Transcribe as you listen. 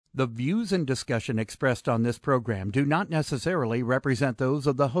The views and discussion expressed on this program do not necessarily represent those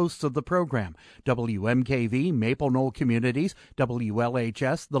of the hosts of the program, WMKV, Maple Knoll Communities,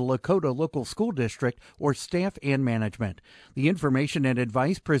 WLHS, the Lakota Local School District, or staff and management. The information and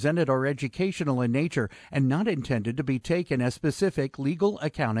advice presented are educational in nature and not intended to be taken as specific legal,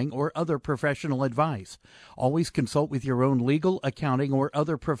 accounting, or other professional advice. Always consult with your own legal, accounting, or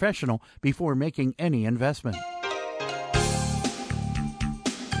other professional before making any investment.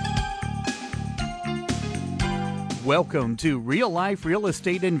 Welcome to Real Life Real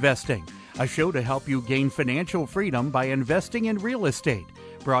Estate Investing, a show to help you gain financial freedom by investing in real estate.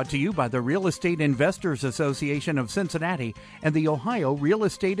 Brought to you by the Real Estate Investors Association of Cincinnati and the Ohio Real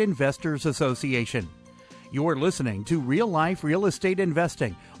Estate Investors Association. You're listening to Real Life Real Estate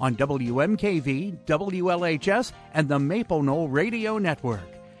Investing on WMKV, WLHS, and the Maple Knoll Radio Network.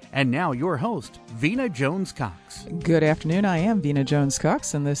 And now your host, Vena Jones-Cox. Good afternoon. I am Vena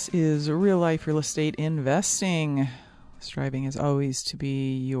Jones-Cox, and this is Real Life Real Estate Investing. Striving, as always, to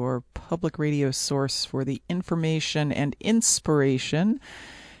be your public radio source for the information and inspiration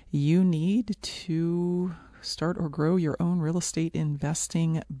you need to start or grow your own real estate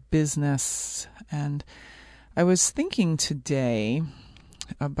investing business. And I was thinking today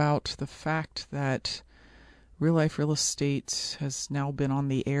about the fact that Real Life Real Estate has now been on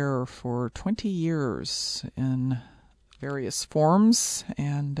the air for 20 years in various forms,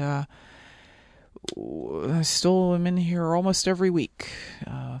 and I still am in here almost every week,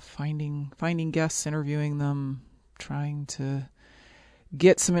 finding guests, interviewing them, trying to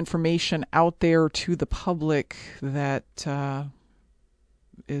get some information out there to the public that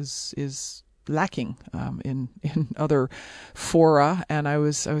is lacking in other fora. And I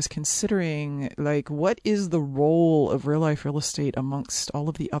was considering, like, what is the role of Real Life Real Estate amongst all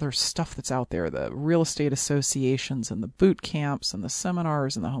of the other stuff that's out there, the real estate associations and the boot camps and the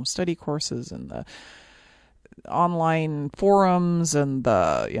seminars and the home study courses and the online forums and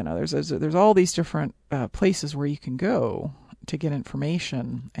there's all these different places where you can go to get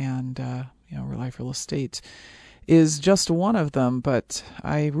information, and Real Life Real Estate is just one of them. But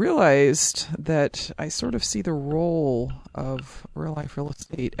I realized that I sort of see the role of Real Life Real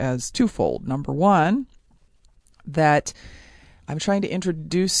Estate as twofold. Number one, that I'm trying to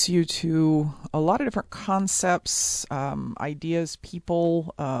introduce you to a lot of different concepts, ideas,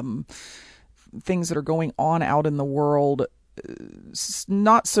 people, things that are going on out in the world,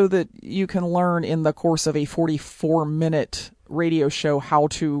 not so that you can learn in the course of a 44-minute radio show how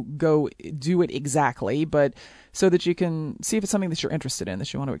to go do it exactly, but so that you can see if it's something that you're interested in,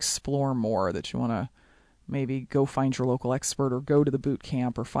 that you want to explore more, that you want to maybe go find your local expert or go to the boot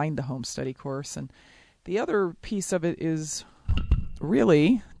camp or find the home study course. And the other piece of it is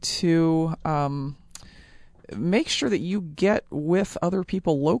really to make sure that you get with other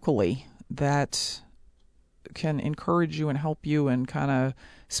people locally that can encourage you and help you and kind of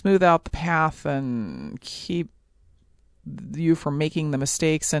smooth out the path and keep you from making the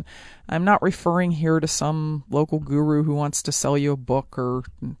mistakes. And I'm not referring here to some local guru who wants to sell you a book or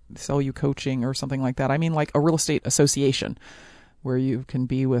sell you coaching or something like that. I mean like a real estate association where you can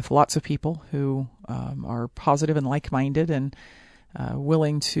be with lots of people who are positive and like-minded and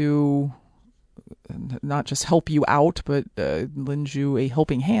willing to not just help you out, but lend you a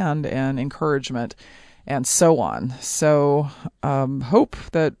helping hand and encouragement and so on. So hope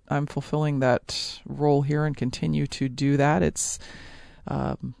that I'm fulfilling that role here and continue to do that. It's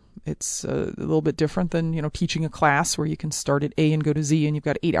a little bit different than, teaching a class where you can start at A and go to Z and you've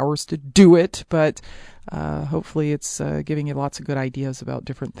got 8 hours to do it. But hopefully it's giving you lots of good ideas about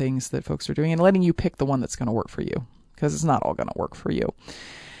different things that folks are doing and letting you pick the one that's going to work for you, because it's not all going to work for you.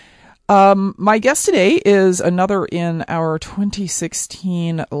 My guest today is another in our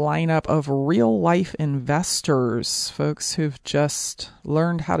 2016 lineup of real life investors, folks who've just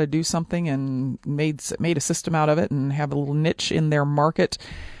learned how to do something and made a system out of it and have a little niche in their market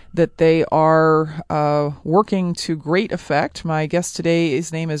that they are working to great effect. My guest today,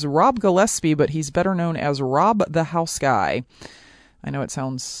 his name is Rob Gillespie, but he's better known as Rob the House Guy. I know it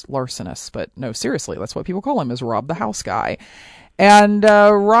sounds larcenous, but no, seriously, that's what people call him, is Rob the House Guy. And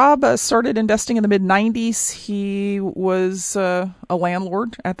Rob started investing in the mid-'90s. He was a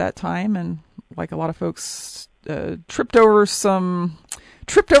landlord at that time, and like a lot of folks, tripped over some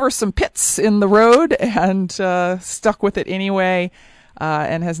pits in the road and stuck with it anyway,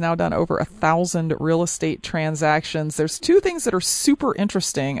 and has now done over 1,000 real estate transactions. There's two things that are super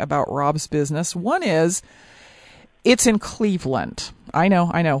interesting about Rob's business. One is it's in Cleveland. I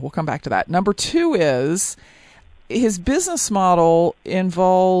know. We'll come back to that. Number two is his business model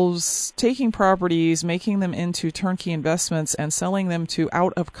involves taking properties, making them into turnkey investments, and selling them to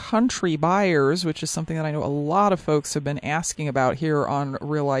out-of-country buyers, which is something that I know a lot of folks have been asking about here on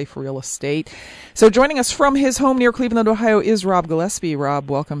Real Life Real Estate. So joining us from his home near Cleveland, Ohio, is Rob Gillespie. Rob,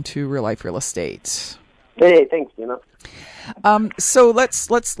 welcome to Real Life Real Estate. Hey, thanks, Gina. So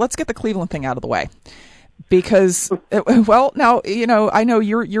let's get the Cleveland thing out of the way. Because, well, now, I know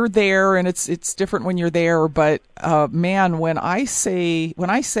you're there, and it's different when you're there. But man, when I say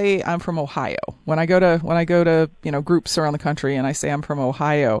I'm from Ohio, when I go to groups around the country, and I say I'm from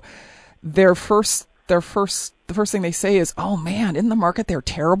Ohio, the first thing they say is, "Oh man, in the market they're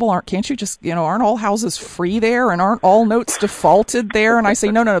terrible. Aren't all houses free there, and aren't all notes defaulted there?" And I say,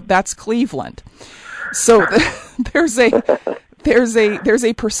 no, that's Cleveland. So there's a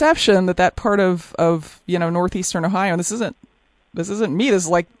perception that part of northeastern Ohio, and this isn't me. This is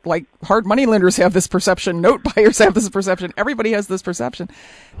like hard money lenders have this perception, note buyers have this perception, everybody has this perception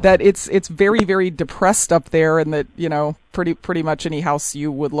that it's very, very depressed up there, and that pretty much any house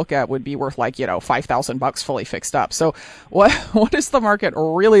you would look at would be worth $5,000 fully fixed up. So what is the market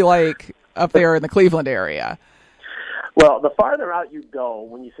really like up there in the Cleveland area? Well, the farther out you go,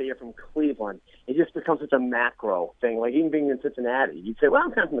 when you say you're from Cleveland, it just becomes such a macro thing. Like even being in Cincinnati, you'd say, "Well,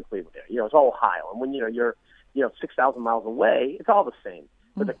 I'm kind of from the Cleveland area. It's all Ohio." And when you're 6,000 miles away, it's all the same.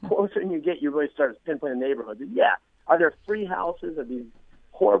 But the closer you get, you really start pinpointing neighborhoods. And yeah, are there free houses? Are these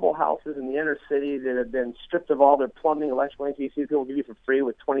horrible houses in the inner city that have been stripped of all their plumbing, electrical, and AC people give you for free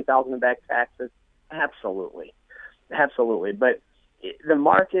with $20,000 in back taxes? Absolutely. But the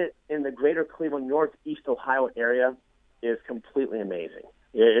market in the greater Cleveland, northeast Ohio area is completely amazing.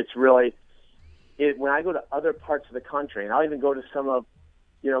 It's really, when I go to other parts of the country, and I'll even go to some of,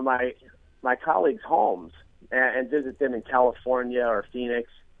 my colleagues' homes and visit them in California or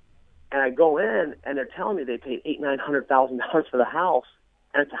Phoenix, and I go in and they're telling me they paid $800,000 for the house,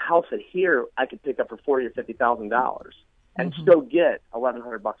 and it's a house that here I could pick up for $40,000 or $50,000 and still get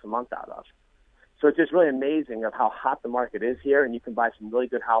 $1,100 a month out of. So it's just really amazing of how hot the market is here, and you can buy some really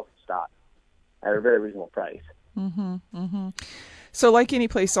good housing stock at a very reasonable price. Mm-hmm, mm-hmm. So like any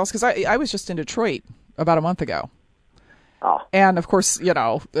place else, because I was just in Detroit about a month ago. Oh. And of course,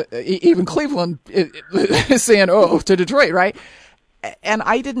 even Cleveland is saying, "Oh, to Detroit," right? And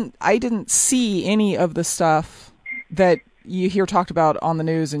I didn't see any of the stuff that you hear talked about on the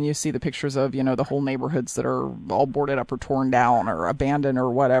news, and you see the pictures of, the whole neighborhoods that are all boarded up or torn down or abandoned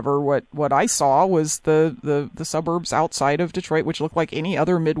or whatever. What I saw was the suburbs outside of Detroit, which look like any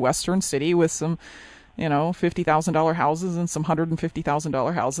other Midwestern city, with some $50,000 houses and some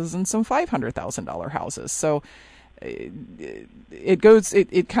 $150,000 houses and some $500,000 houses. So it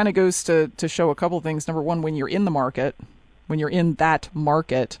kind of goes to show a couple of things. Number one, when you're in that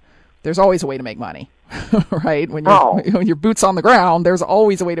market, there's always a way to make money, right? When your boots on the ground, there's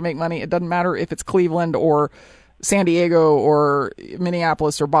always a way to make money. It doesn't matter if it's Cleveland or San Diego or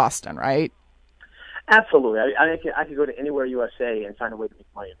Minneapolis or Boston, right? Absolutely. I could go to anywhere USA and find a way to make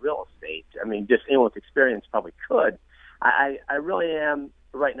money in real estate. I mean, just anyone with experience probably could. I really am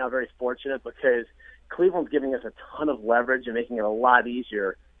right now very fortunate because Cleveland's giving us a ton of leverage and making it a lot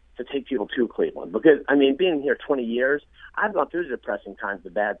easier to take people to Cleveland. Because, being here 20 years, I've gone through the depressing times, the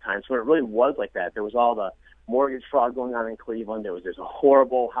bad times, when it really was like that. There was all the mortgage fraud going on in Cleveland. There's a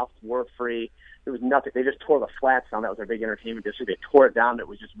horrible house were free. There was nothing. They just tore the flats down. That was their big entertainment district. They tore it down. It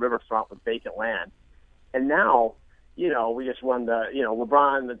was just riverfront with vacant land. And now, we just won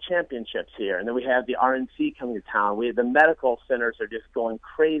LeBron the championships here. And then we have the RNC coming to town. The medical centers are just going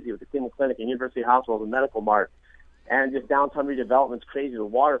crazy with the Cleveland Clinic and University Hospital, the Medical Mart. And just downtown redevelopment's crazy. The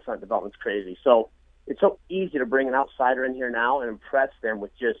waterfront development's crazy. So it's so easy to bring an outsider in here now and impress them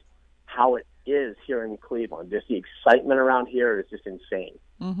with just how it is here in Cleveland. Just the excitement around here is just insane.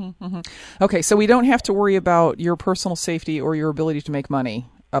 Mm-hmm, mm-hmm. Okay, so we don't have to worry about your personal safety or your ability to make money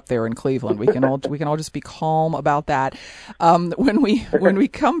up there in Cleveland. We can all just be calm about that. When we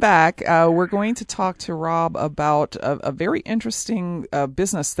come back, we're going to talk to Rob about a very interesting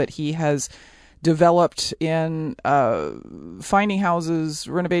business that he has developed in finding houses,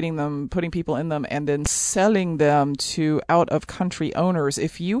 renovating them, putting people in them, and then selling them to out-of-country owners.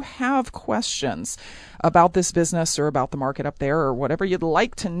 If you have questions about this business or about the market up there or whatever you'd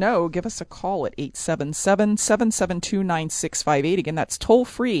like to know, give us a call at 877-772-9658. Again, that's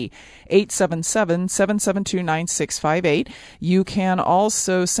toll-free, 877-772-9658. You can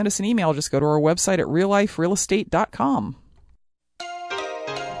also send us an email. Just go to our website at realliferealestate.com.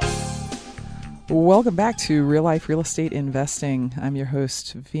 Welcome back to Real Life Real Estate Investing. I'm your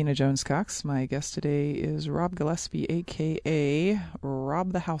host, Vena Jones-Cox. My guest today is Rob Gillespie, a.k.a.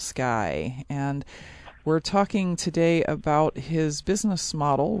 Rob the House Guy. And We're talking today about his business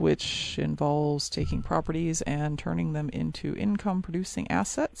model, which involves taking properties and turning them into income-producing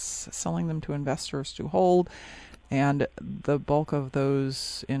assets, selling them to investors to hold, and the bulk of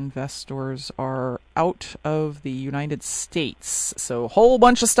those investors are out of the United States. So a whole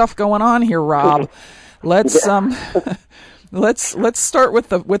bunch of stuff going on here, Rob. Let's start with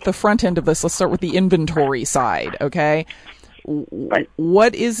the front end of this. Let's start with the inventory side, okay? Right.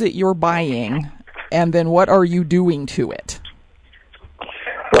 What is it you're buying? And then what are you doing to it?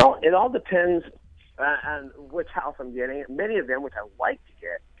 Well, it all depends on which house I'm getting. Many of them, which I like to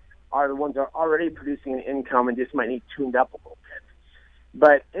get, are the ones that are already producing an income and just might need tuned up a little bit.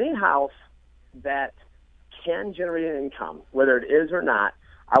 But any house that can generate an income, whether it is or not,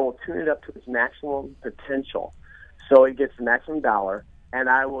 I will tune it up to its maximum potential so it gets the maximum dollar, and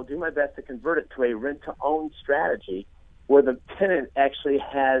I will do my best to convert it to a rent-to-own strategy where the tenant actually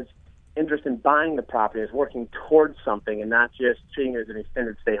has interest in buying the property, is working towards something and not just treating it as an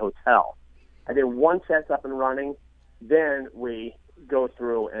extended stay hotel. And then once that's up and running, then we go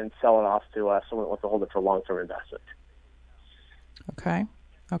through and sell it off to someone that wants to hold it for long-term investment. Okay.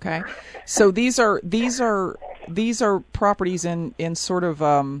 So these are properties in sort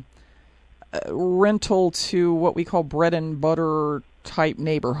of rental to what we call bread and butter type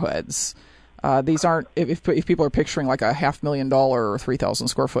neighborhoods. These aren't, if people are picturing like a $500,000 or 3,000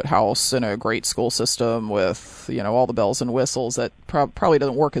 square foot house in a great school system with, all the bells and whistles, that probably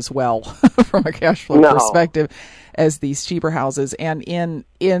doesn't work as well from a cash flow perspective as these cheaper houses. And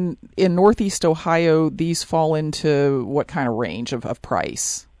in Northeast Ohio, these fall into what kind of range of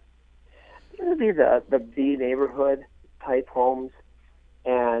price? It would be the B neighborhood type homes.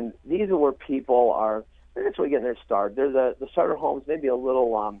 And these are where people are eventually getting their start. They're the starter homes, maybe a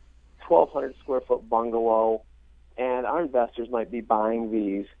little 1,200 square foot bungalow, and our investors might be buying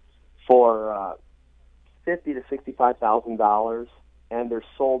these for $50,000 to $65,000, and they're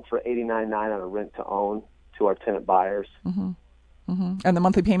sold for $89,900 on a rent to own to our tenant buyers. Mm-hmm. Mm-hmm. And the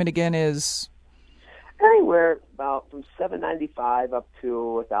monthly payment again is anywhere about from $795 up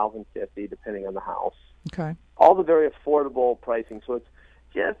to $1,050, depending on the house. Okay. All the very affordable pricing, so it's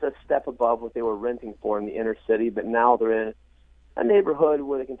just a step above what they were renting for in the inner city, but now they're in a neighborhood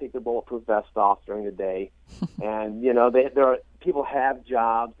where they can take their bulletproof vest off during the day. And, people have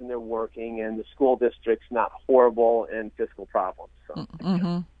jobs and they're working, and the school district's not horrible in fiscal problems. So.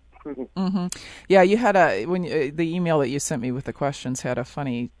 Mm-hmm. Mm-hmm. Yeah, you had the email that you sent me with the questions had a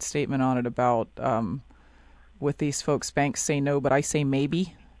funny statement on it about with these folks, banks say no, but I say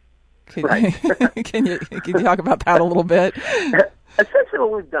maybe. Right. Can you talk about that a little bit? Essentially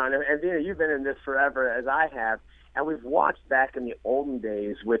what we've done, and you've been in this forever as I have, and we've watched back in the olden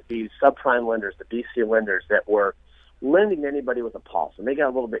days with these subprime lenders, the BC lenders that were lending to anybody with a pulse, and they got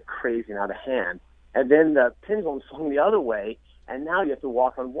a little bit crazy and out of hand. And then the pendulum swung the other way, and now you have to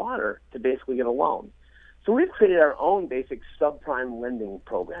walk on water to basically get a loan. So we've created our own basic subprime lending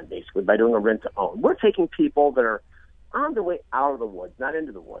program, basically, by doing a rent-to-own. We're taking people that are on their way out of the woods, not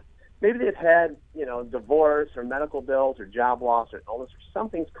into the woods. Maybe they've had, divorce or medical bills or job loss or illness or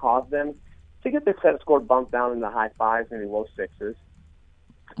something's caused them to get their credit score bumped down in the high fives, maybe low sixes.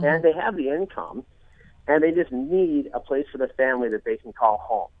 Mm-hmm. And they have the income, and they just need a place for their family that they can call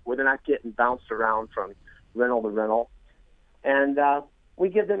home, where they're not getting bounced around from rental to rental. And we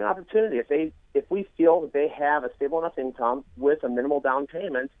give them an opportunity. If we feel that they have a stable enough income with a minimal down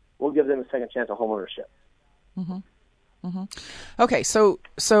payment, we'll give them a second chance of home ownership. Mm-hmm. Mm-hmm. Okay, so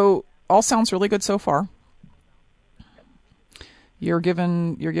all sounds really good so far. You're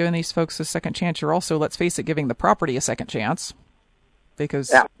giving these folks a second chance. You're also, let's face it, giving the property a second chance, because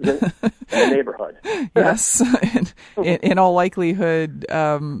the neighborhood. Yes, in all likelihood,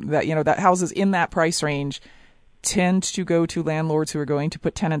 that houses in that price range tend to go to landlords who are going to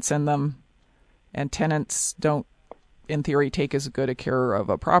put tenants in them, and tenants don't, in theory, take as good a care of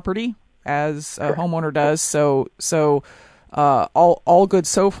a property as a homeowner does. So all good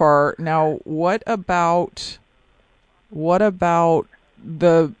so far. Now, what about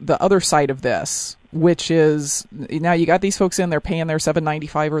the other side of this, which is now you got these folks in, they're paying their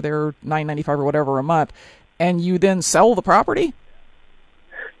 $795 or their $995 or whatever a month, and you then sell the property?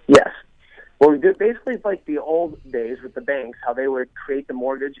 Yes. Well, we do basically like the old days with the banks, how they would create the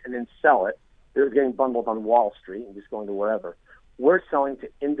mortgage and then sell it. It was getting bundled on Wall Street and just going to wherever. We're selling to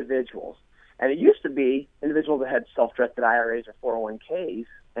individuals. And it used to be individuals that had self-directed IRAs or 401ks,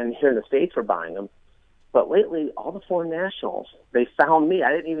 and here in the States were buying them. But lately, all the foreign nationals, they found me.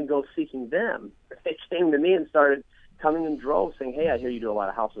 I didn't even go seeking them. They came to me and started coming in droves saying, hey, I hear you do a lot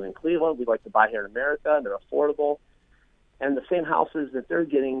of houses in Cleveland. We'd like to buy here in America. They're affordable. And the same houses that they're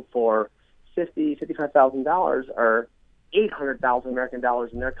getting for $55,000 are 800,000 American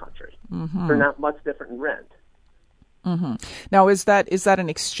dollars in their country. Mm-hmm. They're not much different in rent. Mm-hmm. Now, is that an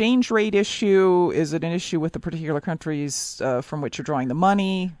exchange rate issue? Is it an issue with the particular countries from which you're drawing the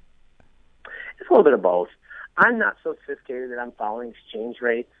money? It's a little bit of both. I'm not so sophisticated that I'm following exchange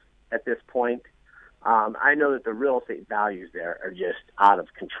rates at this point. I know that the real estate values there are just out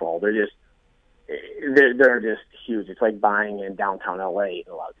of control. They're just huge. It's like buying in downtown LA in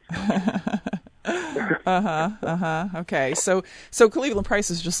a lot of these Okay. So Cleveland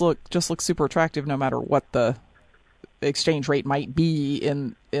prices just look super attractive no matter what the exchange rate might be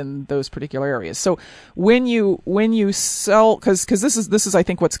in those particular areas. So when you sell, because this is I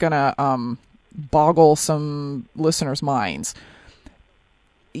think what's going to boggle some listeners' minds.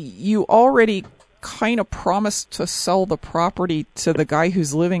 You already kind of promised to sell the property to the guy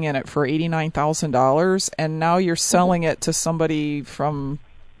who's living in it for $89,000, and now you're selling it to somebody from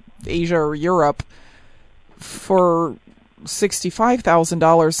Asia or Europe for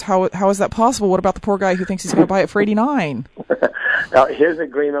 $65,000. How is that possible? What about the poor guy who thinks he's going to buy it for $89,000? Now, his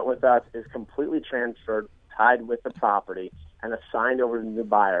agreement with us is completely transferred, tied with the property, and assigned over to the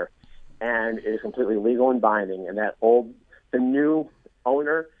buyer, and it is completely legal and binding. And the new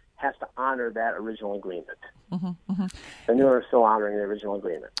owner has to honor that original agreement. Mm-hmm, mm-hmm. The new owner is still honoring the original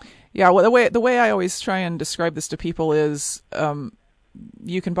agreement. Yeah, well, the way I always try and describe this to people is,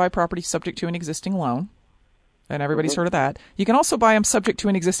 you can buy property subject to an existing loan, and everybody's heard of that. You can also buy them subject to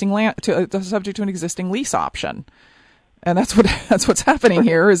an existing subject to an existing lease option, and that's what's happening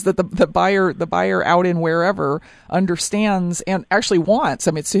here. Is that the buyer out in wherever understands and actually wants.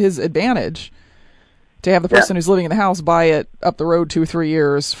 I mean, it's to his advantage to have the person who's living in the house buy it up the road 2 or 3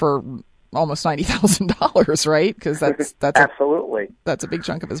 years for almost $90,000, right? Because that's absolutely that's a big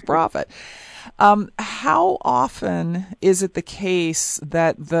chunk of his profit. How often is it the case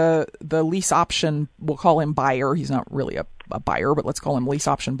that the lease option, we'll call him buyer, he's not really a buyer, but let's call him lease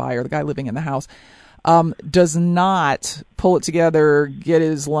option buyer, the guy living in the house, does not pull it together, get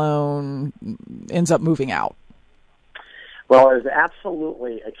his loan, ends up moving out? Well, there's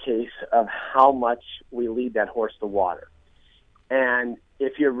absolutely a case of how much we lead that horse to water. And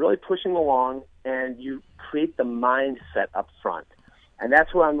if you're really pushing along and you create the mindset up front, and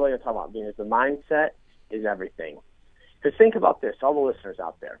that's what I'm really going to talk about, because the mindset is everything. Because think about this, all the listeners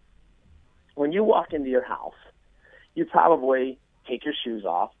out there. When you walk into your house, you probably take your shoes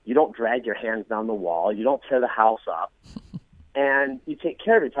off. You don't drag your hands down the wall. You don't tear the house up. And you take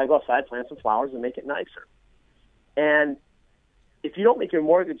care of it. You probably go outside, plant some flowers, and make it nicer. And if you don't make your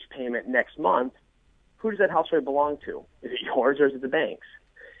mortgage payment next month, who does that house really belong to? Is it yours or is it the bank's?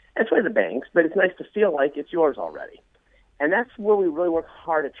 It's really the bank's, but it's nice to feel like it's yours already. And that's where we really work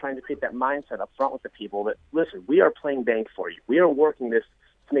hard at trying to create that mindset up front with the people that, listen, we are playing bank for you. We are working this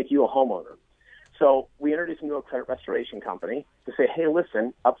to make you a homeowner. So we introduce them to a credit restoration company to say, hey,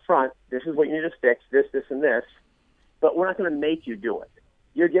 listen, up front, this is what you need to fix, this, and this, but we're not going to make you do it.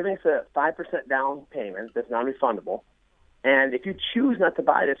 You're giving us a 5% down payment that's non-refundable, and if you choose not to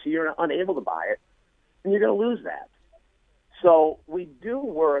buy it, so you're unable to buy it, then you're going to lose that. So we do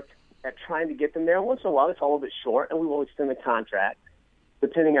work at trying to get them there. Once in a while, it's a little bit short, and we will extend the contract,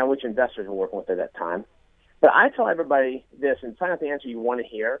 depending on which investors we're working with at that time. But I tell everybody this, and find out the answer you want to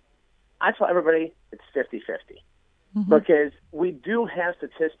hear. I tell everybody it's 50-50. Because we do have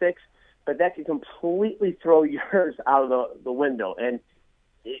statistics, but that can completely throw yours out of the window. And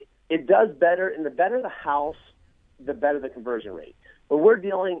it does better, and the better the house, the better the conversion rate. But we're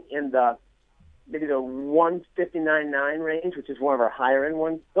dealing in maybe the 159.9 range, which is one of our higher end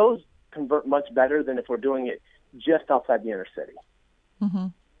ones. Those convert much better than if we're doing it just outside the inner city.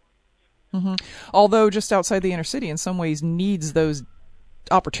 Mm-hmm. Mm-hmm. Although just outside the inner city in some ways needs those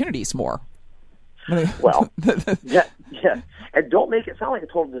opportunities more. Well, yeah. And don't make it sound like a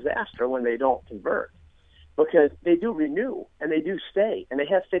total disaster when they don't convert, because they do renew and they do stay and they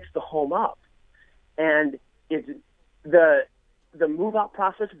have fixed the home up. And it's the move out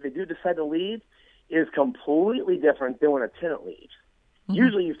process, if they do decide to leave, is completely different than when a tenant leaves. Mm-hmm.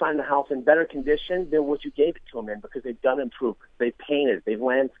 Usually you find the house in better condition than what you gave it to them in, because they've done improvements, they've painted, they've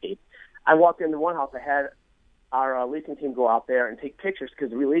landscaped. I walked into one house, I had our leasing team go out there and take pictures,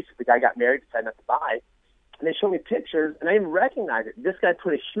 because the release, the guy got married, decided not to buy, and they showed me pictures, and I didn't recognize it. This guy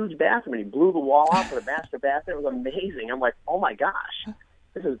put a huge bathroom, and he blew the wall off with a master bathroom. It was amazing. I'm like, oh my gosh,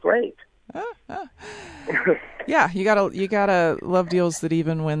 this is great. Yeah, you gotta love deals that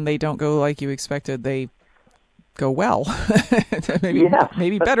even when they don't go like you expected, they go well.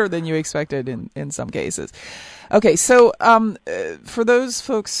 maybe better than you expected in some cases. Okay, so for those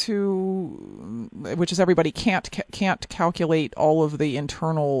folks who, which is everybody, can't calculate all of the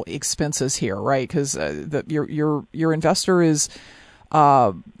internal expenses here, right? Because your investor is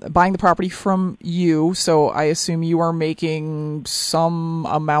buying the property from you, so I assume you are making some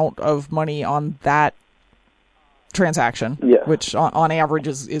amount of money on that transaction, which on average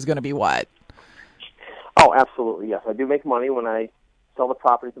is going to be what? Oh, absolutely, yes. I do make money when I sell the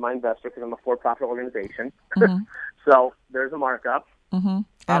property to my investor because I'm a for-profit organization. Mm-hmm. So there's a markup.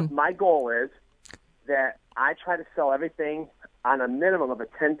 Mm-hmm. My goal is that I try to sell everything on a minimum of a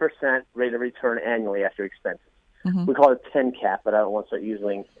 10% rate of return annually after expenses. Mm-hmm. We call it 10 cap, but I don't want to start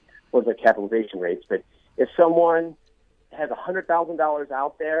using what's the capitalization rates. But if someone has $100,000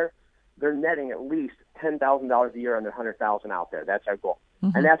 out there, they're netting at least $10,000 a year on their $100,000 out there. That's our goal.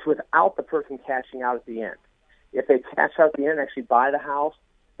 Mm-hmm. And that's without the person cashing out at the end. If they cash out at the end and actually buy the house,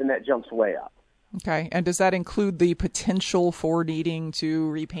 then that jumps way up. Okay. And does that include the potential for needing to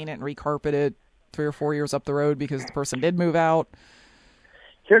repaint it and recarpet it 3 or 4 years up the road because the person did move out?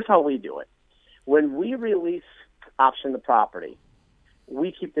 Here's how we do it. When we release option the property,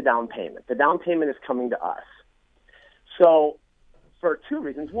 we keep the down payment. The down payment is coming to us. So for 2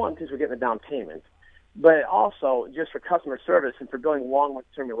 reasons. One, because we're getting the down payment. But also just for customer service and for building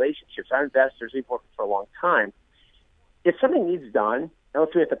long-term relationships. Our investors, we've worked for a long time. If something needs done, and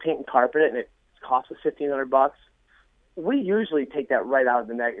let's say we have to paint and carpet it and it costs us $1,500, we usually take that right out of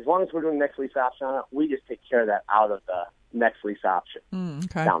the next. As long as we're doing next lease option on it, we just take care of that out of the next lease option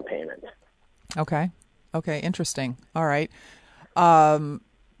down payment. Okay. Interesting. All right.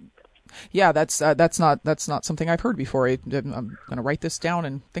 Yeah, that's not something I've heard before. I'm going to write this down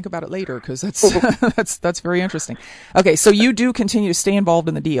and think about it later because that's that's very interesting. Okay, so you do continue to stay involved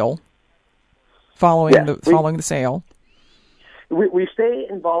in the deal following the sale. We stay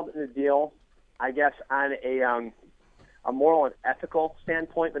involved in the deal, I guess, on a moral and ethical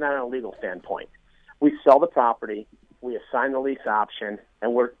standpoint, but not on a legal standpoint. We sell the property, we assign the lease option,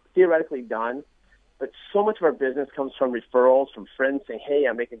 and we're theoretically done. But so much of our business comes from referrals from friends saying, hey,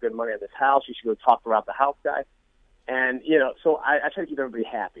 I'm making good money on this house. You should go talk to the house guy. And, so I try to keep everybody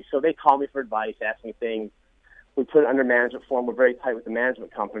happy. So they call me for advice, ask me things. We put it under management form. We're very tight with the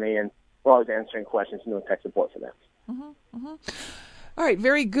management company, and we're always answering questions and doing tech support for them. Mm-hmm, mm-hmm. All right,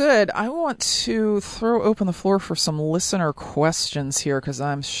 very good. I want to throw open the floor for some listener questions here because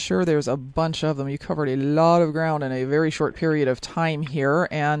I'm sure there's a bunch of them. You covered a lot of ground in a very short period of time here,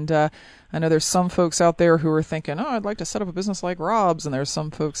 and I know there's some folks out there who are thinking, oh, I'd like to set up a business like Rob's, and there's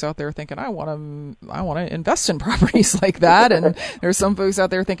some folks out there thinking, I want to invest in properties like that, and there's some folks out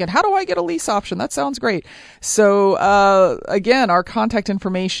there thinking, how do I get a lease option? That sounds great. So again, our contact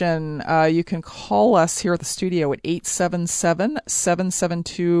information, you can call us here at the studio at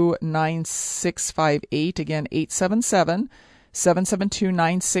 877-772-9658. Again,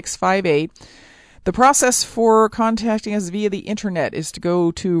 877-772-9658. The process for contacting us via the internet is to go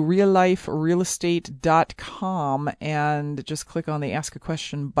to realliferealestate.com and just click on the Ask a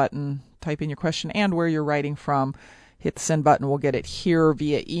Question button, type in your question and where you're writing from, hit the send button. We'll get it here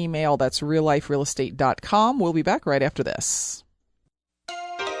via email. That's realliferealestate.com. We'll be back right after this.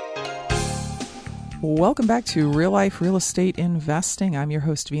 Welcome back to Real Life Real Estate Investing. I'm your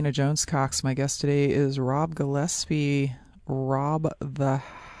host, Vena Jones-Cox. My guest today is Rob Gillespie. Rob the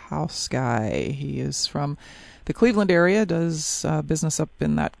House Guy. He is from the Cleveland area, does business up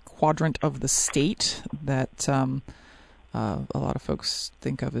in that quadrant of the state that a lot of folks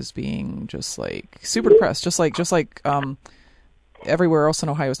think of as being just like super depressed, just like everywhere else in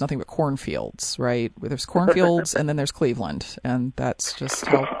Ohio is nothing but cornfields, right? There's cornfields and then there's Cleveland, and that's just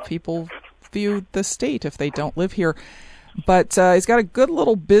how people view the state if they don't live here. But he's got a good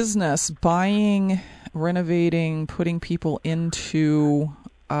little business buying, renovating, putting people into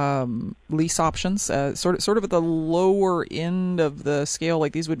lease options, sort of at the lower end of the scale.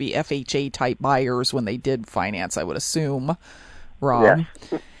 Like these would be FHA type buyers when they did finance, I would assume, Rob.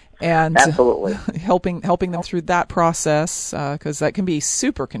 Yes. And absolutely helping them through that process, because that can be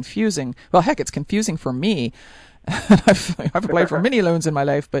super confusing. Well, heck, it's confusing for me. I've applied for many loans in my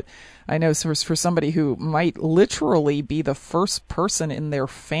life, but I know for somebody who might literally be the first person in their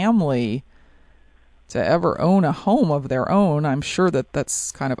family to ever own a home of their own, I'm sure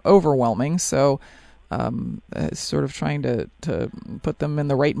that's kind of overwhelming. So sort of trying to put them in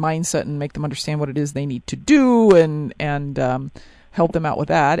the right mindset and make them understand what it is they need to do and help them out with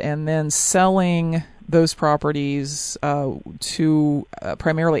that. And then selling those properties to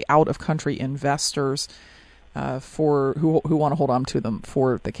primarily out-of-country investors for who want to hold on to them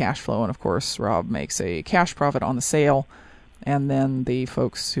for the cash flow. And of course, Rob makes a cash profit on the sale, and then the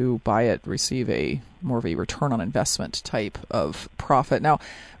folks who buy it receive a more of a return on investment type of profit. Now,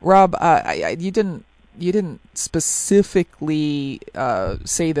 Rob, you didn't specifically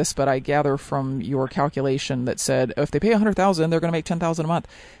say this, but I gather from your calculation that said if they pay $100,000, they're going to make $10,000 a month.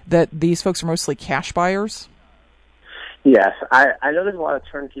 That these folks are mostly cash buyers. Yes, I know there's a lot of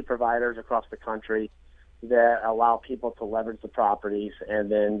turnkey providers across the country that allow people to leverage the properties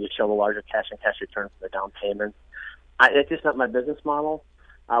and then you show a larger cash and cash return for the down payment. It's just not my business model.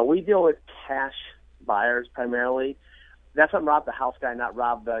 We deal with cash buyers primarily. That's why I'm Rob the house guy, not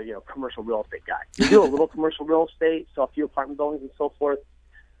Rob the commercial real estate guy. We do a little commercial real estate, so a few apartment buildings and so forth.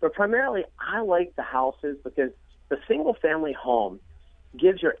 But primarily, I like the houses because the single family home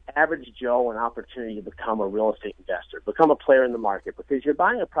gives your average Joe an opportunity to become a real estate investor, become a player in the market, because you're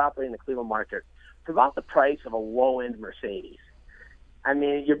buying a property in the Cleveland market for about the price of a low-end Mercedes. I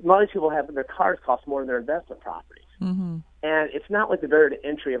mean, most people have their cars cost more than their investment properties. Mm-hmm. And it's not like the very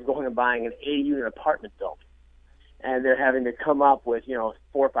entry of going and buying an 80-unit apartment building. And they're having to come up with, $400,000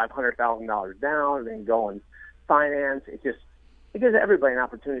 or $500,000 down and then go and finance. It gives everybody an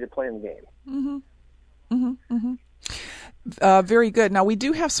opportunity to play in the game. Mm-hmm. Mm-hmm. Mm-hmm. Very good. Now, we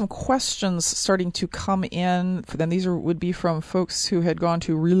do have some questions starting to come in. These would be from folks who had gone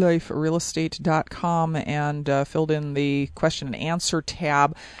to realliferealestate.com and filled in the question and answer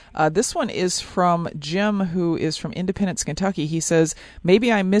tab. This one is from Jim, who is from Independence, Kentucky. He says,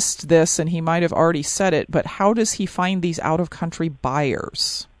 maybe I missed this and he might have already said it, but how does he find these out-of-country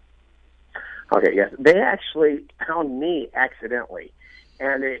buyers? Okay, yes. They actually found me accidentally.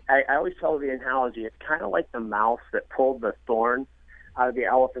 And I always tell the analogy, it's kind of like the mouse that pulled the thorn out of the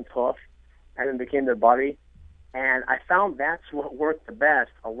elephant's hoof and then became their buddy. And I found that's what worked the best.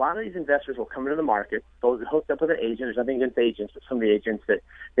 A lot of these investors will come into the market, those hooked up with an agent. There's nothing against agents, but some of the agents that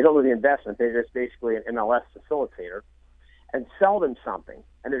they don't do the investment. They're just basically an MLS facilitator and sell them something.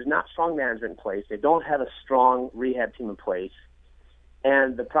 And there's not strong management in place. They don't have a strong rehab team in place.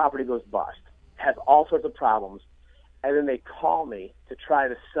 And the property goes bust, has all sorts of problems. And then they call me to try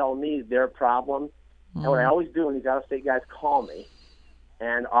to sell me their problem. And what I always do when these out-of-state guys call me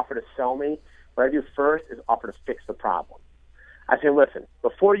and offer to sell me, what I do first is offer to fix the problem. I say, listen,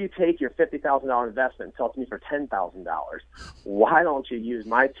 before you take your $50,000 investment and sell it to me for $10,000, why don't you use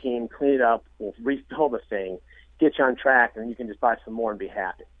my team, clean it up, we'll rebuild the thing, get you on track, and you can just buy some more and be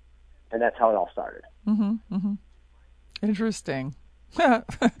happy. And that's how it all started. Mm-hmm. Mm-hmm. Interesting.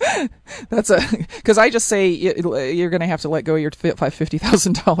 That's because I just say you're going to have to let go of your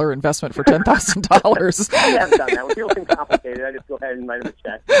 $50,000 investment for $10,000. I haven't done that. When people think complicated, I just go ahead and write them a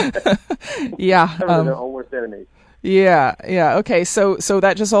check. Yeah. Some of their own worst enemies. Yeah. Yeah. Okay. So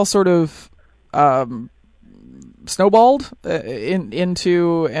that just all sort of snowballed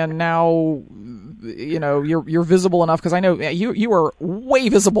into, and now you're visible enough, because I know you are way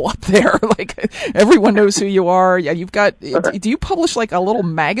visible up there. Like everyone knows who you are. Yeah, you've got. Do you publish like a little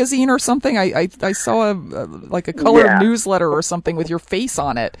magazine or something? I saw a colored newsletter or something with your face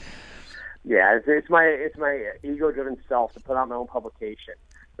on it. Yeah, it's my ego-driven self to put out my own publication.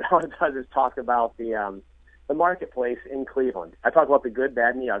 But all it does is talk about the marketplace in Cleveland. I talk about the good,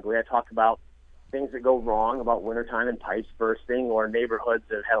 bad, and the ugly. I talk about things that go wrong, about wintertime and pipes bursting, or neighborhoods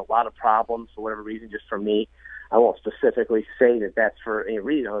that had a lot of problems for whatever reason. Just for me, I won't specifically say that that's for any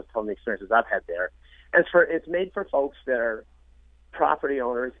reason. I was telling the experiences I've had there. And it's made for folks that are property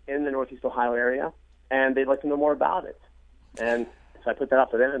owners in the Northeast Ohio area, and they'd like to know more about it. And so I put that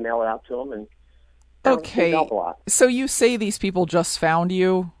up to them and mail it out to them. And okay, help a lot. So you say these people just found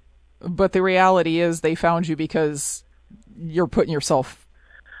you, but the reality is they found you because you're putting yourself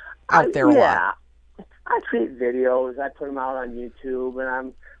out there a lot. I create videos. I put them out on YouTube, and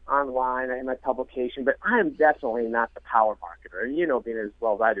I'm online. I have my publication, but I am definitely not the power marketer. And being as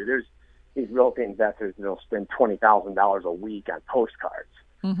well as I do, there's these real estate investors that'll spend $20,000 a week on postcards.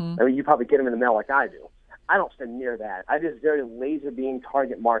 Mm-hmm. I mean, you probably get them in the mail like I do. I don't spend near that. I just very laser beam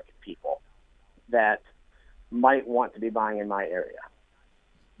target market people that might want to be buying in my area.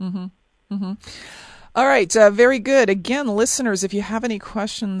 Mm-hmm. Mm-hmm. All right. Very good. Again, listeners, if you have any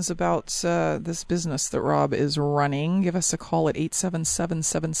questions about this business that Rob is running, give us a call at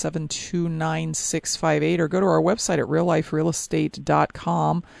 877-772-9658 or go to our website at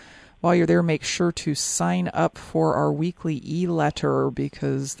realliferealestate.com. While you're there, make sure to sign up for our weekly e-letter,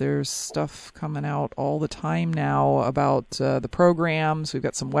 because there's stuff coming out all the time now about the programs. We've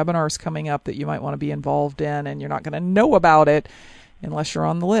got some webinars coming up that you might want to be involved in, and you're not going to know about it unless you're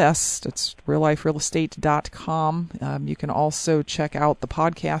on the list. It's realliferealestate.com. You can also check out the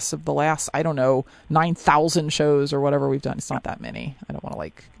podcasts of the last, 9,000 shows or whatever we've done. It's not that many. I don't want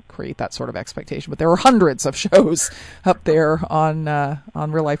to create that sort of expectation, but there are hundreds of shows up there on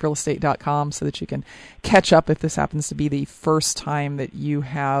realliferealestate.com so that you can catch up if this happens to be the first time that you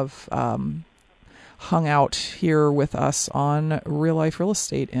have hung out here with us on Real Life Real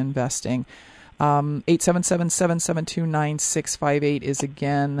Estate Investing. 877-772-9658 is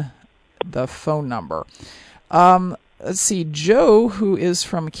again the phone number. Let's see. Joe, who is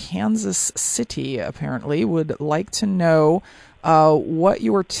from Kansas City, apparently would like to know what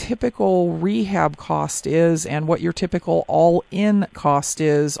your typical rehab cost is and what your typical all-in cost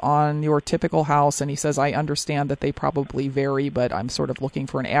is on your typical house. And he says, I understand that they probably vary, but I'm sort of looking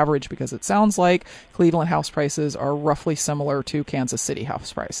for an average because it sounds like Cleveland house prices are roughly similar to Kansas City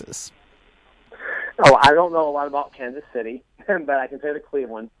house prices. Oh, I don't know a lot about Kansas City, but I can say the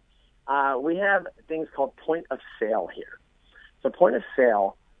Cleveland. We have things called point of sale here. So point of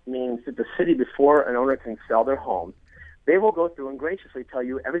sale means that the city, before an owner can sell their home, they will go through and graciously tell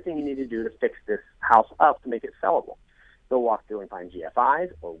you everything you need to do to fix this house up to make it sellable. They'll walk through and find GFIs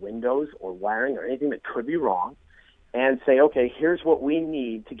or windows or wiring or anything that could be wrong and say, okay, here's what we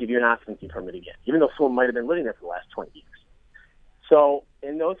need to give you an occupancy permit again, even though someone might have been living there for the last 20 years. So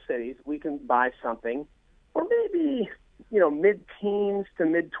in those cities, we can buy something for maybe, mid-teens to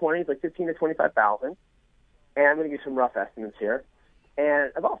mid-20s, like 15 to 25,000. And I'm going to give you some rough estimates here.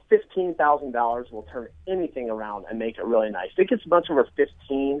 And about $15,000 will turn anything around and make it really nice. If it gets much over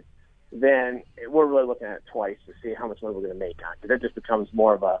 15, then we're really looking at it twice to see how much money we're going to make on it. Because that just becomes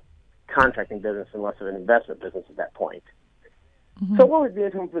more of a contracting business and less of an investment business at that point. Mm-hmm. So what would be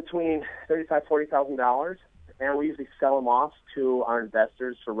between $35,000, $40,000, and we usually sell them off to our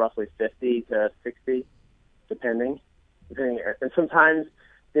investors for roughly 50 to 60, depending. And sometimes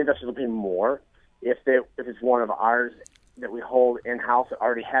the investors will pay more if it's one of ours that we hold in-house that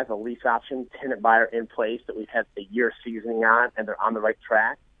already has a lease option, tenant buyer in place that we've had a year seasoning on, and they're on the right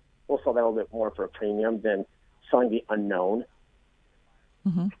track. We'll sell that a little bit more for a premium than selling the unknown.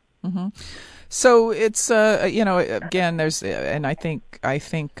 Mm-hmm. Mm-hmm. So it's again, there's, and I think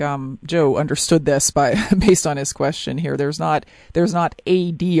Joe understood this based on his question here. There's not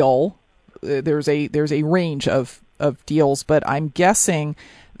a deal. There's a range of deals, but I'm guessing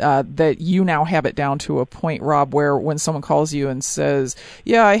that you now have it down to a point, Rob, where when someone calls you and says,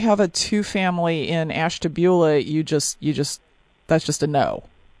 "Yeah, I have a 2-family in Ashtabula," you just that's just a no,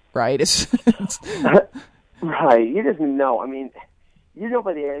 right? It's right. You just know. I mean, you know,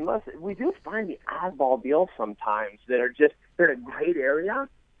 by the area, unless we do find the oddball deals sometimes that are they're in a great area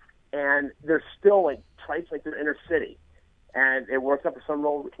and they're still priced like they're inner city, and it works out for some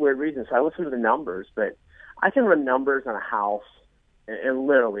weird reason. So I listen to the numbers, but I can run numbers on a house in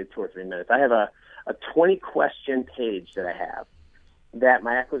literally 2 or 3 minutes. I have a 20-question page that I have that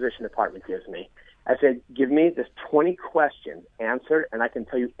my acquisition department gives me. I said, give me this 20 questions answered, and I can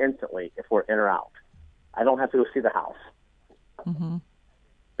tell you instantly if we're in or out. I don't have to go see the house. Mm-hmm.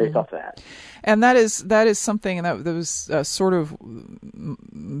 Based off that. And that is something, and that was that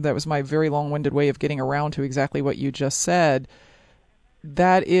was my very long-winded way of getting around to exactly what you just said.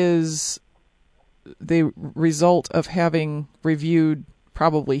 That is the result of having reviewed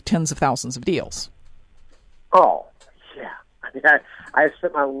probably tens of thousands of deals. Oh, yeah. I mean, I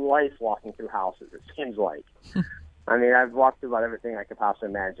spent my life walking through houses, it seems like. I mean, I've walked through about everything I could possibly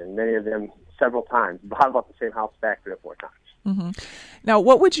imagine, many of them several times, bought about the same house back 3 or 4 times. Mm-hmm. Now,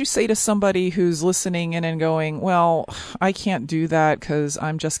 what would you say to somebody who's listening in and going, well, I can't do that because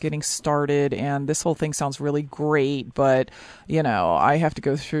I'm just getting started and this whole thing sounds really great, but, I have to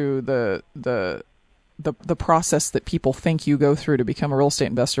go through the process that people think you go through to become a real estate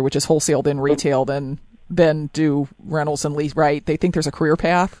investor, which is wholesale, then retail, then do rentals and lease, right? They think there's a career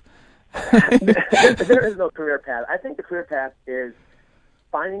path. There is no career path. I think the career path is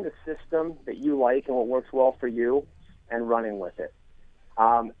finding the system that you like and what works well for you and running with it.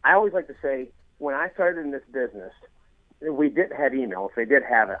 I always like to say, when I started in this business, we didn't have email. If they did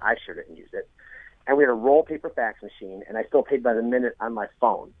have it, I sure didn't use it. And we had a roll paper fax machine, and I still paid by the minute on my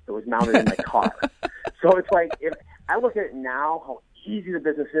phone. It was mounted in my car. So it's like, if I look at it now, how easy the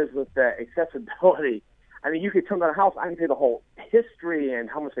business is with the accessibility. I mean, you could turn on a house, I can pay the whole history and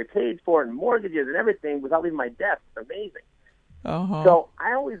how much they paid for it and mortgages and everything without leaving my desk. It's amazing. Uh-huh. So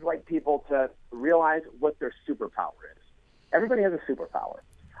I always like people to realize what their superpower is. Everybody has a superpower.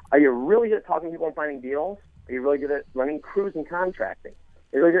 Are you really good at talking to people and finding deals? Are you really good at running crews and contracting?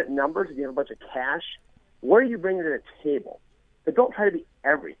 Are you really good at numbers? Do you have a bunch of cash? What are you bringing to the table? But don't try to be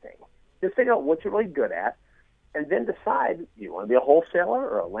everything. Just figure out what you're really good at and then decide, do you want to be a wholesaler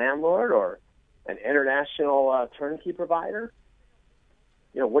or a landlord or an international turnkey provider?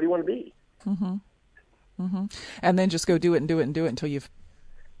 What do you want to be? Mm-hmm. Mm-hmm. And then just go do it and do it and do it until you've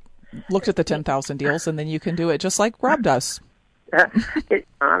looked at the 10,000 deals, and then you can do it just like Rob does. It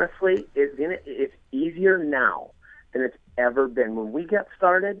honestly it's easier now than it's ever been. When we got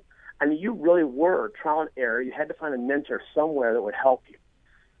started, I mean, you really were trial and error. You had to find a mentor somewhere that would help you.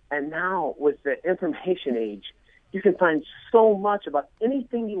 And now, with the information age, you can find so much about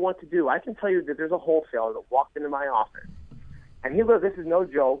anything you want to do. I can tell you that there's a wholesaler that walked into my office, and this is no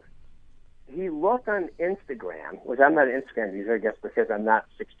joke, he looked on Instagram, which I'm not an Instagram user, I guess, because I'm not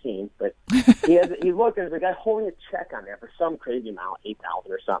 16, but he looked, and there's a guy holding a check on there for some crazy amount, $8,000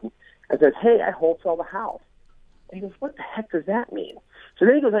 or something, and says, hey, I wholesale the house. And he goes, what the heck does that mean? So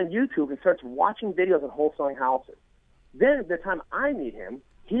then he goes on YouTube and starts watching videos on wholesaling houses. Then at the time I meet him,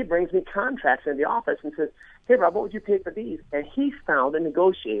 he brings me contracts in the office and says, hey, Rob, what would you pay for these? And he found and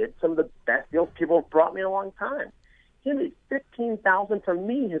negotiated some of the best deals people have brought me in a long time. He made $15,000 from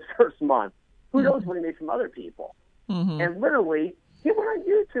me his first month. Who knows what he made from other people? Mm-hmm. And literally, he went on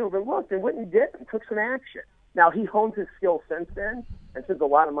YouTube and looked and went and did and took some action. Now, he honed his skills since then and spent a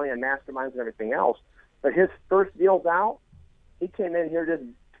lot of money on masterminds and everything else. But his first deal's out, he came in here just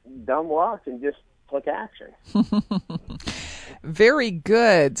dumb luck and just took action. Very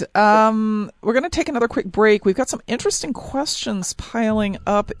good. We're going to take another quick break. We've got some interesting questions piling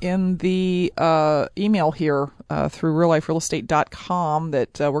up in the email here through realliferealestate.com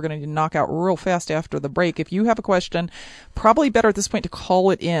that we're going to knock out real fast after the break. If you have a question, probably better at this point to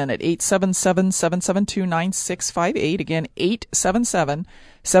call it in at 877-772-9658. Again,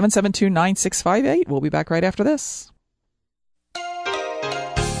 877-772-9658. We'll be back right after this.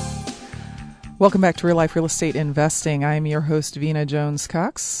 Welcome back to Real Life Real Estate Investing. I'm your host, Vena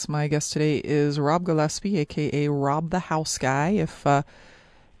Jones-Cox. My guest today is Rob Gillespie, a.k.a. Rob the House Guy.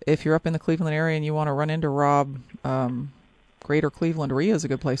 If you're up in the Cleveland area and you want to run into Rob, Greater Cleveland REIA is a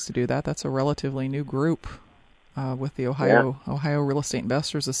good place to do that. That's a relatively new group with the Ohio Real Estate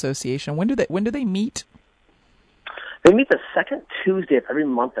Investors Association. When do they meet? They meet the second Tuesday of every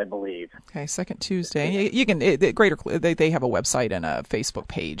month, I believe. Okay, second Tuesday. You can they have a website and a Facebook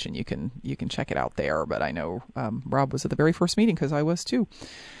page, and you can check it out there. But I know Rob was at the very first meeting because I was too.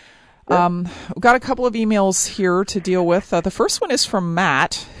 We've got a couple of emails here to deal with. The first one is from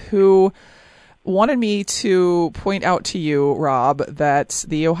Matt, who wanted me to point out to you, Rob, that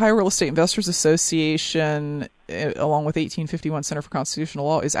the Ohio Real Estate Investors Association, along with 1851 Center for Constitutional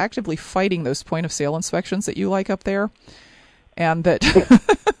Law, is actively fighting those point-of-sale inspections that you like up there, and that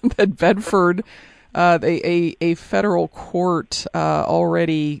that Bedford, a federal court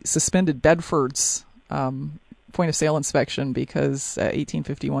already suspended Bedford's point-of-sale inspection because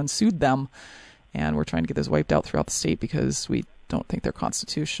 1851 sued them, and we're trying to get those wiped out throughout the state because we don't think they're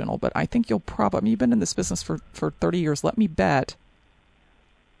constitutional. But I think you've been in this business for 30 years. Let me bet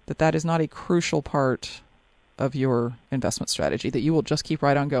that is not a crucial part of your investment strategy, that you will just keep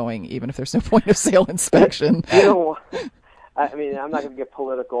right on going even if there's no point of sale inspection. I mean, I'm not going to get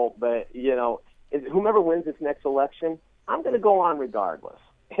political, but whomever wins this next election, I'm going to go on regardless.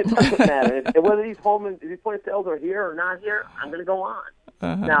 It doesn't matter whether these point of sales are here or not here. I'm going to go on.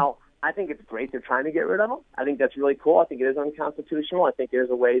 Uh-huh. Now, I think it's great they're trying to get rid of them. I think that's really cool. I think it is unconstitutional. I think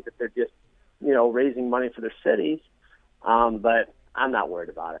there's a way that they're just, raising money for their cities. But I'm not worried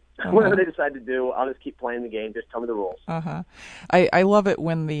about it. Uh-huh. Whatever they decide to do, I'll just keep playing the game. Just tell me the rules. Uh-huh. I love it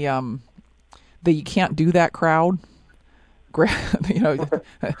when the you can't do that crowd. You can't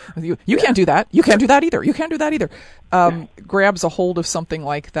do that. You can't do that either. You can't do that either. Grabs a hold of something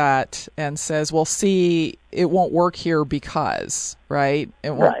like that and says, "Well, see, it won't work here because, right?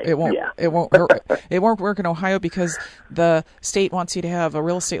 It won't work in Ohio because the state wants you to have a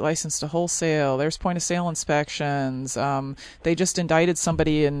real estate license to wholesale. There's point of sale inspections. They just indicted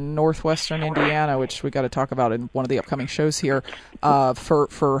somebody in northwestern Indiana, which we got to talk about in one of the upcoming shows here, for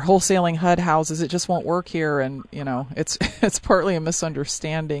wholesaling HUD houses. It just won't work here, and it's partly a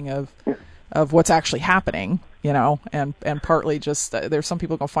misunderstanding of what's actually happening, and partly just there's some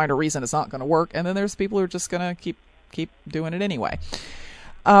people going to find a reason it's not going to work, and then there's people who are just going to keep doing it anyway.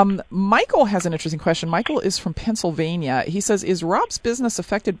 Michael has an interesting question. Michael is from Pennsylvania. He says, is Rob's business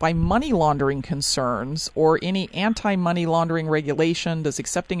affected by money laundering concerns or any anti-money laundering regulation? Does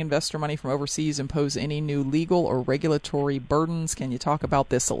accepting investor money from overseas impose any new legal or regulatory burdens? Can you talk about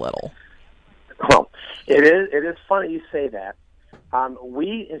this a little? Well, it is funny you say that.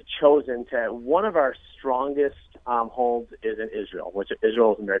 We have chosen to, one of our strongest holds is in Israel, which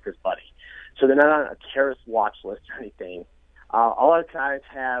Israel is America's buddy. So they're not on a terrorist watch list or anything. All our guys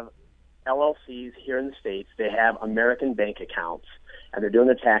have LLCs here in the States, they have American bank accounts, and they're doing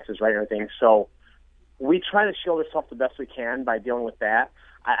their taxes right and everything. So we try to shield ourselves the best we can by dealing with that.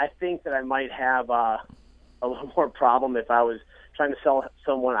 I think that I might have a little more problem if I was trying to sell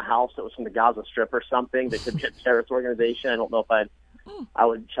someone a house that was from the Gaza Strip or something that could be a terrorist organization. I don't know if I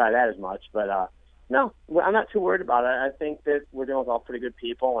would try that as much. But no, I'm not too worried about it. I think that we're dealing with all pretty good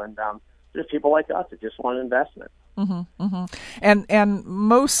people, and there's people like us that just want an investment. Mm-hmm, mm-hmm. And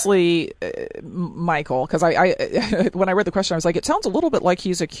mostly, Michael, because I when I read the question, I was like, it sounds a little bit like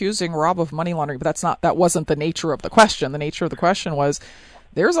he's accusing Rob of money laundering, but that wasn't the nature of the question. The nature of the question was,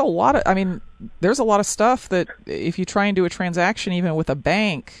 there's a lot of stuff that if you try and do a transaction, even with a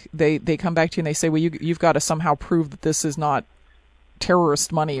bank, they come back to you and they say, well, you've got to somehow prove that this is not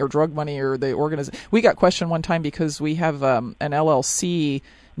terrorist money or drug money or the organization. We got questioned one time because we have an LLC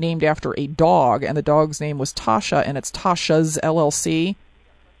named after a dog, and the dog's name was Tasha, and it's Tasha's LLC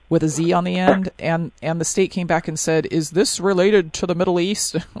with a Z on the end, and the state came back and said, is this related to the Middle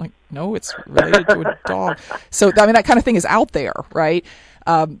East? Like, no, it's related to a dog. So, I mean, that kind of thing is out there, right?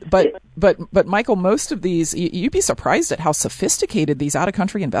 But Michael, most of these, you'd be surprised at how sophisticated these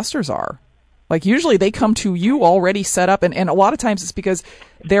out-of-country investors are. Like, usually they come to you already set up, and a lot of times it's because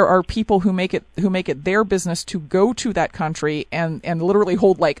there are people who make it their business to go to that country and literally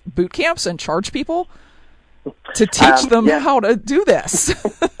hold like boot camps and charge people to teach them how to do this.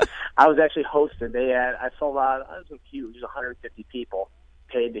 I was actually hosted. I sold out. It was huge. 150 people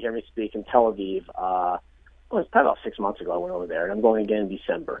paid to hear me speak in Tel Aviv. It was probably about 6 months ago. I went over there, and I'm going again in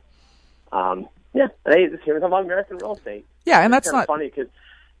December. They just hear me talk about American real estate. Yeah, and that's not funny because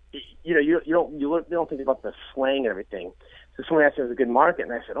you don't think about the slang and everything. So someone asked me if it was a good market,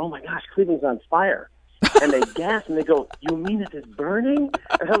 and I said, "Oh my gosh, Cleveland's on fire." And they gasp and they go, "You mean it is burning?"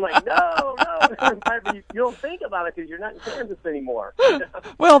 And I'm like, "No, it's on fire." But you don't think about it because you're not in Kansas anymore.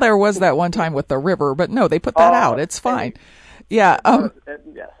 Well, there was that one time with the river, but no, they put that out. It's fine. Yeah.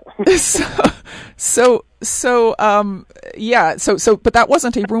 So, but that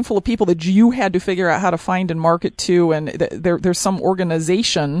wasn't a room full of people that you had to figure out how to find and market to, and there's some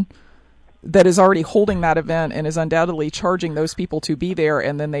organization that is already holding that event and is undoubtedly charging those people to be there,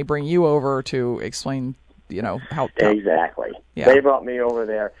 and then they bring you over to explain, how. Exactly. Yeah. They brought me over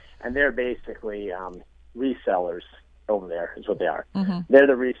there, and they're basically resellers over there is what they are. Mm-hmm. They're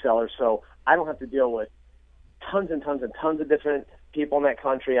the resellers, so I don't have to deal with tons and tons and tons of different people in that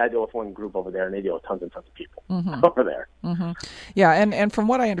country. I deal with one group over there, and they deal with tons and tons of people over there. Mm-hmm. Yeah, and from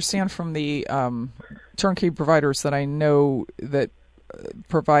what I understand from the turnkey providers that I know that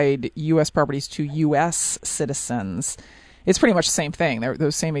provide U.S. properties to U.S. citizens, it's pretty much the same thing.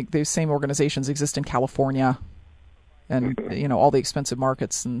 Those same organizations exist in California, and all the expensive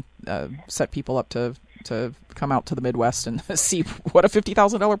markets, and set people up to come out to the Midwest and see what a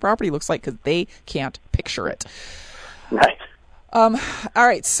 $50,000 property looks like because they can't picture it. Right. All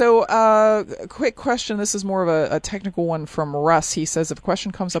right. So, quick question. This is more of a technical one from Russ. He says, if a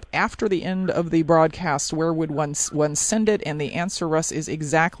question comes up after the end of the broadcast, where would one send it? And the answer, Russ, is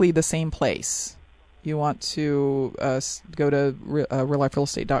exactly the same place. You want to go to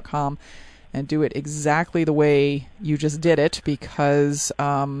realliferealestate.com and do it exactly the way you just did it, because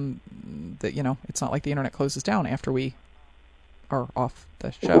it's not like the internet closes down after we are off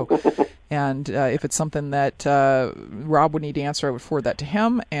the show. And if it's something that Rob would need to answer, I would forward that to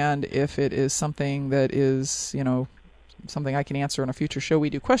him. And if it is something that is, something I can answer on a future show, we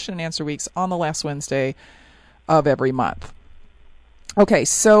do question and answer weeks on the last Wednesday of every month. Okay,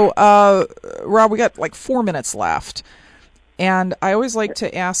 so Rob, we got like 4 minutes left. And I always like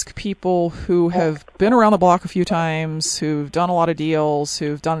to ask people who have been around the block a few times, who've done a lot of deals,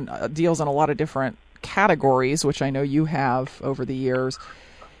 who've done deals in a lot of different categories, which I know you have over the years.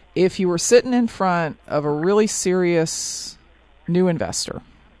 If you were sitting in front of a really serious new investor,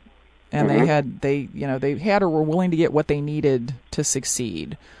 and they had or were willing to get what they needed to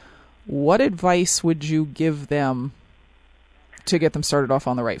succeed, what advice would you give them to get them started off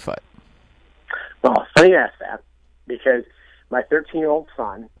on the right foot? Well, funny you ask that, because my 13-year-old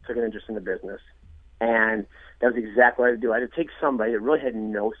son took an interest in the business, and that was exactly what I had to do. I had to take somebody that really had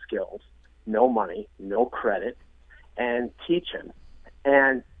no skills, no money, no credit, and teach him.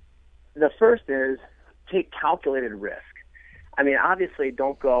 And the first is take calculated risk. I mean, obviously,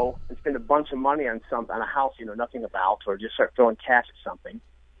 don't go and spend a bunch of money on a house you know nothing about, or just start throwing cash at something.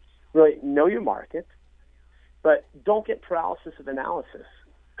 Really know your market, but don't get paralysis of analysis.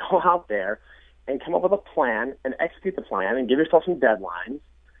 Go out there and come up with a plan and execute the plan, and give yourself some deadlines,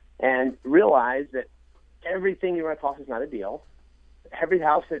 and realize that everything you run across is not a deal. Every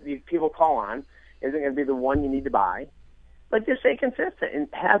house that these people call on isn't going to be the one you need to buy. but just stay consistent and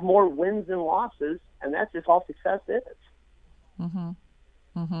have more wins than losses, and that's just all success is. Mm-hmm.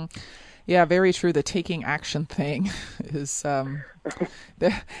 Mm-hmm. Yeah, very true. The taking action thing is, and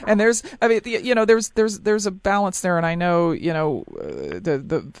there's a balance there, and I know,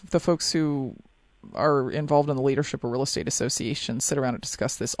 the folks who are involved in the leadership of real estate associations sit around and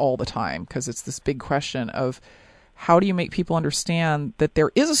discuss this all the time, because it's this big question of how do you make people understand that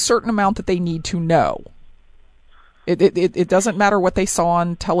there is a certain amount that they need to know. It doesn't matter what they saw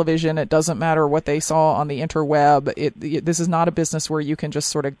on television. It doesn't matter what they saw on the interweb. This is not a business where you can just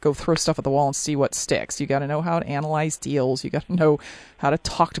sort of go throw stuff at the wall and see what sticks. You got to know how to analyze deals. You got to know how to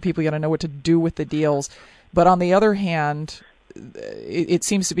talk to people. You got to know what to do with the deals. But on the other hand, it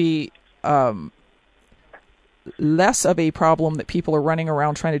seems to be less of a problem that people are running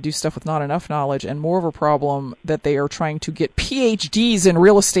around trying to do stuff with not enough knowledge, and more of a problem that they are trying to get PhDs in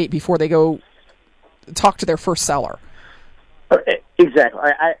real estate before they go talk to their first seller. Exactly.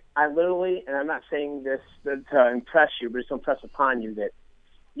 I literally, and I'm not saying this to impress you, but to impress upon you that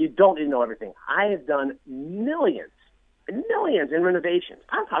you don't need to know everything. I have done millions in renovations.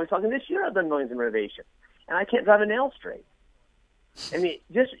 I'm probably talking this year I've done millions in renovations, and I can't drive a nail straight. I mean,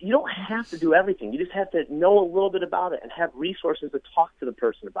 you don't have to do everything. You just have to know a little bit about it and have resources to talk to the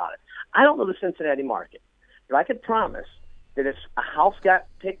person about it. I don't know the Cincinnati market, but I could promise that if a house got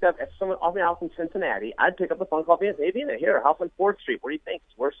picked up at someone off the house in Cincinnati, I'd pick up the phone call and say, hey, here, a house on 4th Street. What do you think?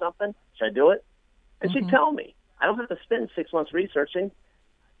 It's worth something? Should I do it? And she'd tell me. I don't have to spend 6 months researching.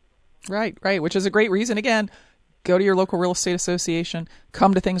 Right, which is a great reason. Again, go to your local real estate association,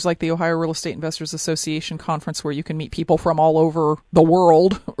 come to things like the Ohio Real Estate Investors Association conference where you can meet people from all over the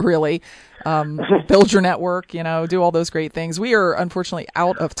world, really. Build your network, do all those great things. We are unfortunately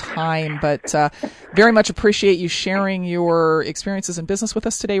out of time, but very much appreciate you sharing your experiences in business with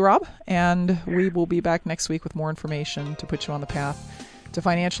us today, Rob. And we will be back next week with more information to put you on the path to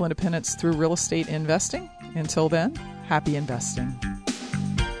financial independence through real estate investing. Until then, happy investing.